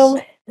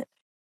 I'll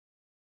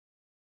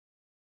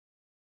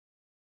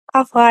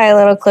fly a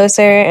little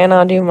closer and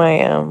I'll do my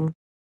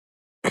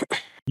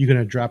You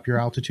gonna drop your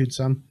altitude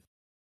some?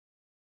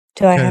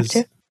 do I have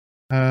to?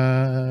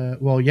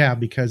 Well, yeah,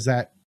 because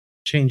that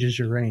changes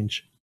your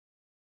range.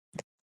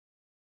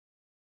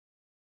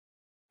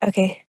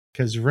 Okay.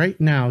 Because right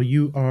now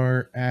you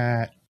are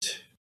at,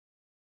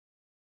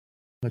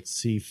 let's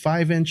see,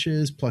 5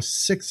 inches plus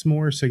 6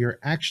 more, so you're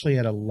actually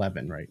at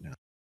 11 right now.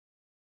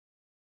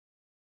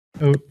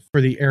 Oh,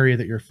 for the area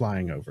that you're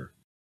flying over.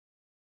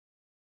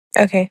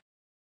 Okay.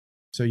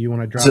 So you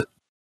want to drop.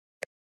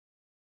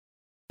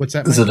 What's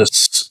that?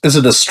 Is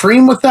it a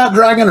stream with that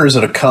dragon, or is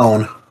it a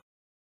cone?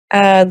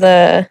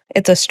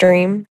 It's a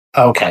stream.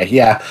 Okay,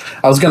 yeah.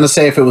 I was going to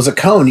say if it was a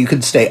cone, you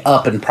could stay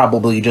up and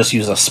probably just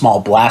use a small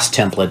blast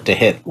template to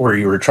hit where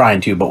you were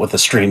trying to, but with a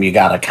stream, you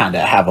got to kind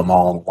of have them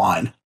all in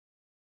line.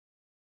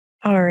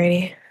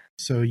 Alrighty.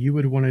 So you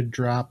would want to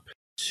drop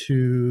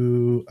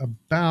to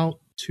about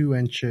 2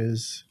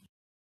 inches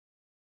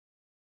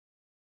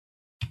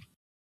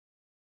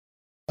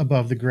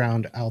above the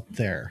ground out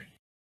there.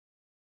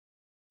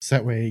 So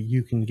that way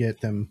you can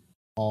get them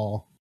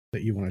all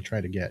that you want to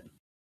try to get.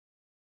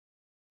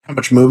 How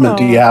much movement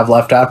do you have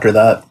left after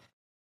that?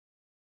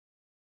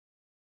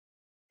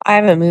 I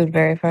haven't moved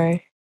very far.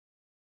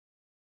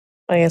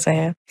 I guess I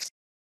have.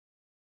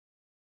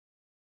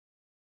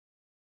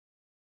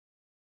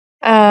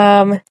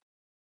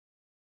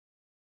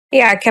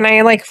 Yeah, can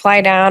I like fly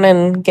down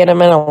and get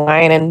them in a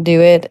line and do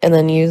it and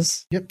then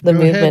use the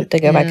movement to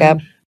go back up?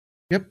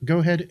 Yep, go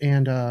ahead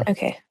and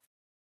okay.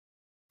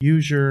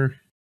 Use your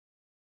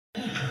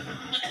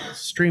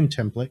stream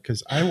template,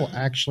 because I will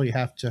actually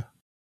have to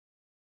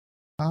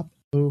hop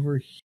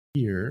over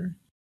here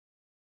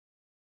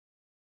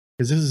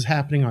because this is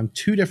happening on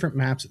 2 different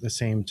maps at the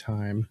same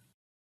time.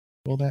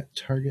 Will that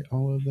target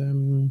all of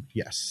them?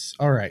 Yes.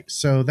 All right,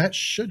 so that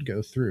should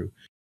go through.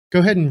 Go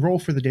ahead and roll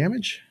for the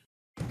damage.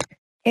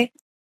 Okay.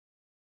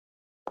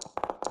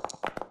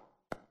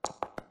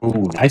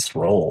 Ooh, nice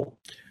roll.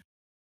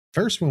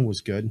 First one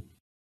was good.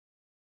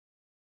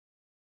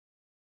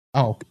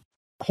 Oh,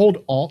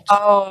 hold Alt.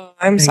 Oh,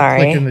 I'm and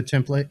sorry. click in the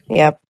template.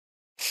 Yep.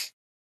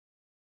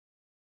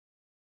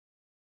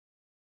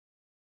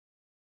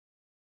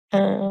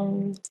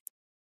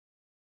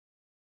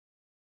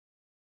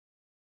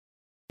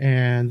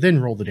 And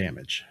then roll the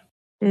damage.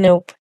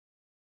 Nope.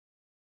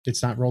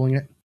 It's not rolling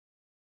it?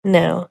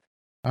 No.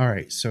 All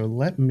right, so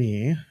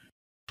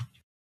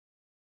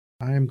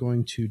I am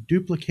going to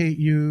duplicate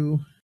you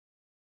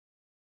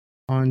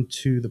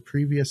onto the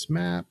previous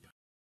map.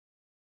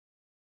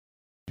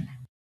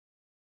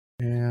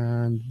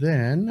 And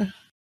then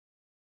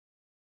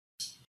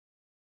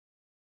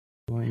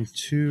I'm going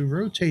to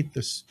rotate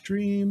the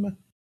stream.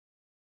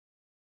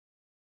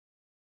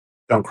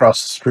 Don't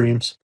cross the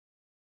streams.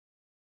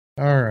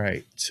 All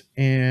right,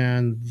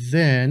 and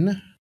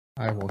then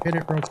I will hit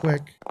it real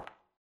quick.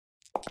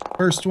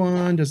 First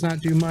one does not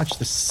do much.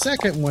 The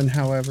second one,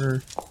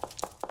 however,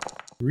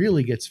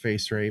 really gets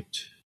face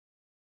raped.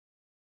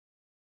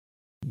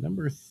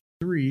 Number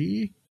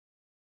 3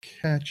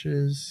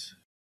 catches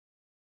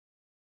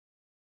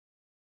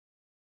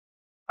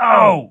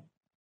a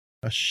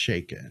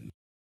shaken.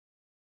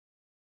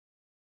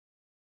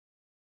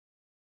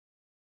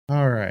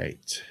 All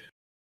right.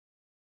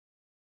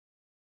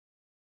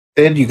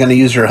 Sid, you going to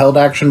use your held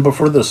action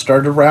before the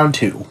start of round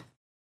 2?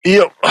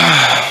 Yep.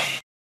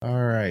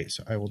 All right,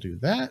 so I will do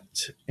that,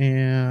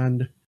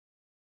 and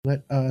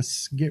let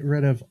us get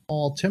rid of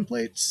all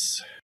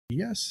templates.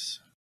 Yes.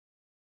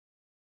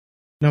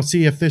 Now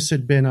see if this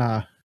had been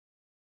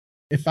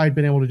if I'd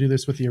been able to do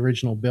this with the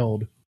original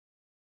build,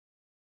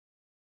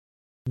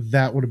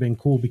 that would have been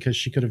cool because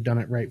she could have done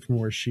it right from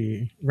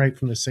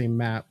the same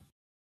map.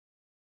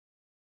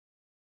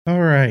 All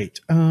right.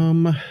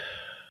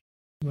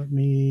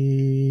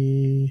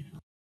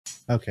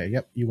 Okay,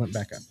 yep, you went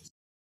back up.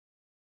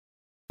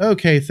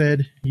 Okay,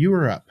 Thed, you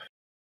are up.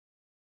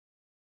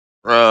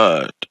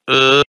 Right.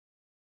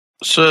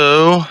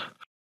 So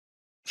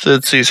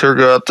Sid sees her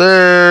go out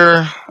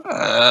there.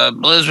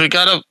 Liz, we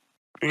got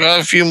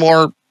a few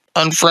more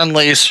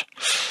unfriendlies.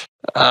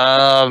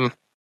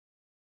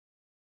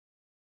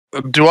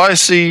 Do I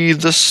see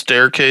the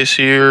staircase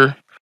here?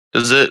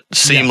 Does it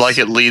seem Yes. like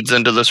it leads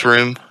into this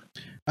room?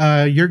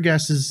 Your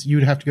guess is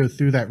you'd have to go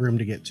through that room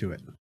to get to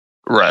it.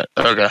 Right.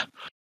 Okay.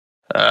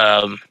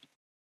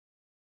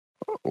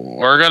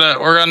 We're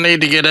gonna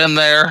need to get in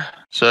there.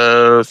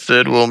 So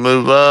Thid will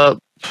move up,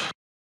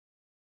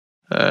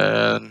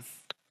 and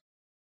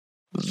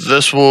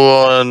this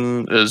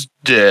one is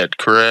dead.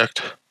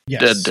 Correct?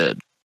 Yes. Dead.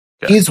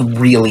 Okay. He's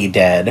really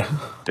dead.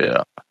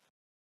 Yeah.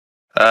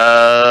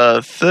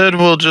 Thid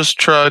will just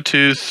try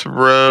to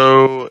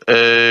throw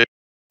a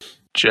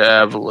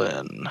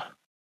javelin.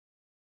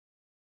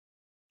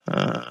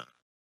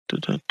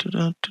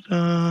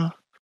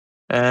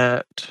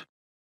 At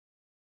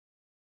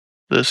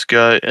this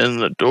guy in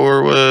the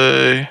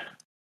doorway.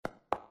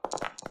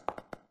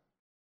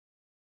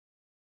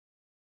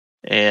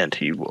 And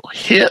he will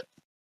hit.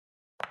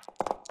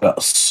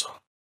 Yes.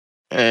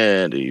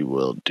 And he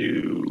will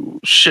do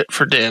shit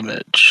for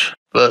damage.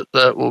 But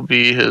that will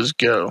be his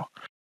go.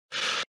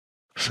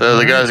 So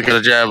the guy's got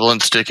a javelin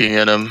sticking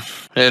in him,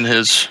 in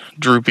his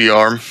droopy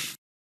arm.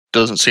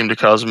 Doesn't seem to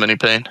cause him any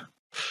pain.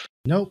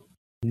 Nope.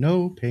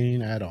 No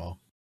pain at all.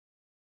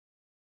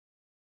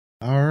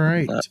 All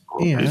right. That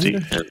will be the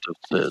end of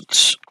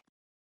Thid's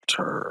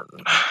turn.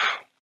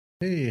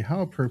 Hey,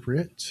 how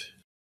appropriate.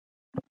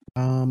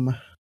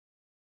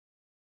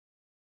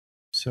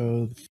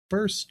 So the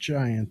first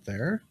giant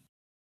there,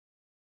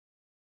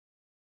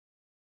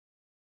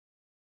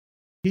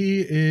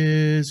 he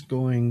is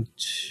going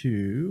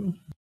to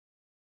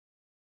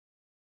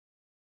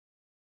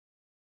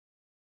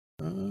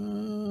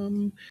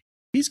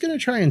he's going to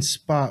try and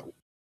spot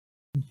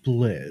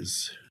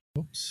Blizz.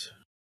 Oops.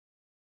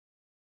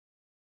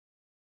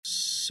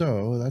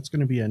 So that's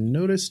going to be a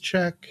notice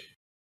check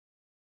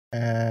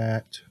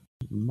at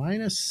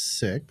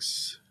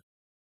 -6.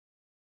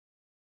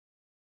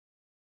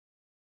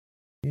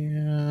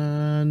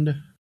 And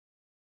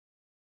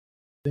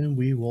then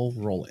we will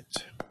roll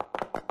it.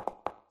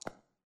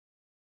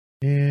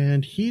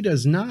 And he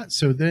does not,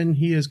 so then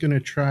he is going to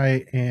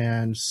try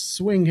and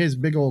swing his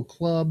big old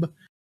club,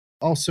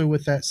 also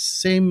with that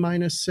same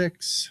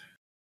 -6.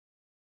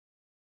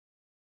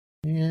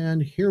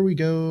 And here we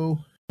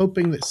go,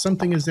 hoping that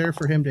something is there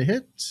for him to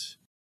hit,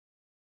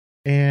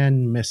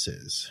 and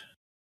misses.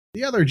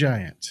 The other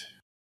giant.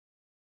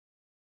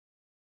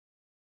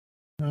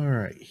 All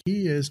right,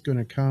 he is going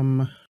to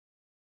come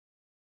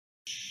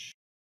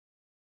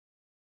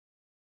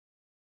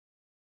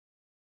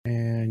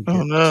and get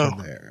to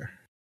there.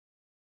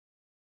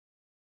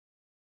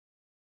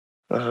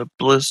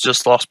 Blizz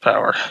just lost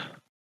power.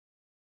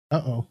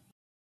 Uh-oh.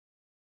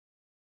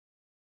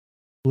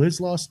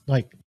 Liz lost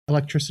like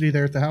electricity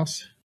there at the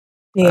house?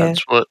 Yeah.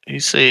 That's what he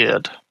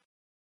said.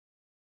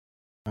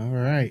 All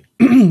right.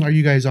 Are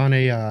you guys on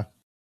a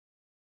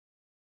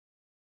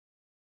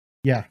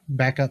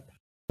backup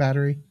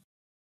battery?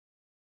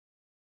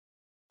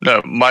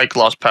 No, Mike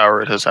lost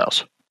power at his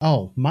house.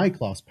 Oh,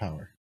 Mike lost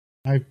power.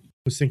 I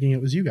was thinking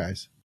it was you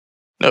guys.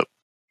 Nope.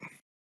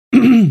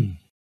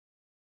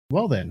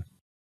 Well then.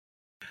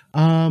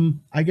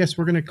 I guess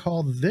we're gonna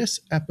call this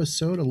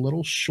episode a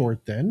little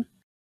short then.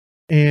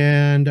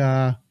 And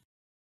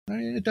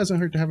it doesn't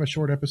hurt to have a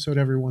short episode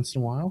every once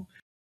in a while.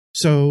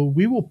 So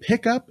we will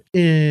pick up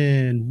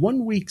in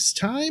 1 week's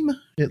time,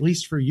 at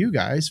least for you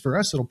guys. For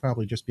us, it'll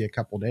probably just be a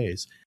couple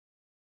days.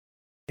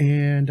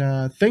 And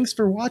thanks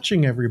for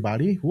watching,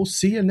 everybody. We'll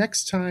see you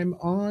next time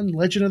on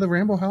Legend of the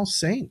Ramble House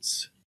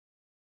Saints.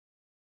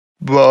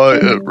 Bye,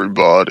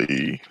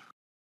 everybody.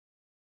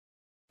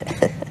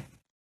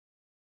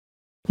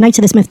 Knights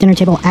of the Smith Dinner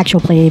Table actual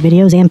play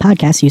videos and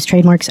podcasts use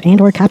trademarks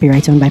and or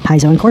copyrights owned by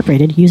Paizo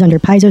Incorporated used under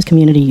Paizo's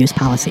community use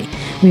policy.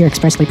 We are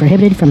expressly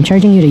prohibited from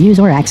charging you to use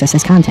or access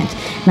this content.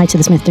 Knights of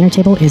the Smith Dinner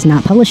Table is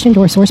not published,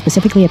 endorsed, or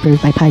specifically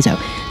approved by Paizo.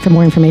 For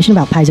more information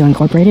about Paizo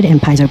Incorporated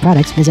and Paizo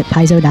products, visit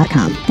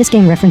paizo.com. This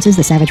game references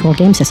the Savage World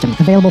game system,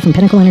 available from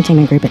Pinnacle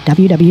Entertainment Group at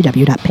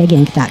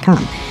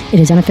www.peginc.com. It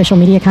is unofficial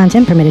media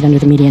content permitted under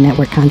the Media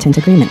Network Content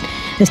Agreement.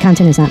 This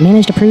content is not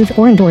managed, approved,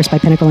 or endorsed by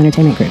Pinnacle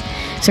Entertainment Group.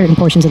 Certain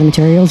portions of the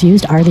materials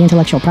used are the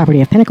intellectual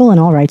property of Pinnacle and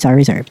all rights are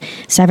reserved.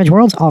 Savage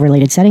Worlds, all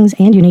related settings,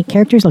 and unique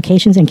characters,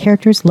 locations, and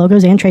characters,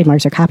 logos, and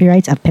trademarks are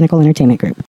copyrights of Pinnacle Entertainment Group.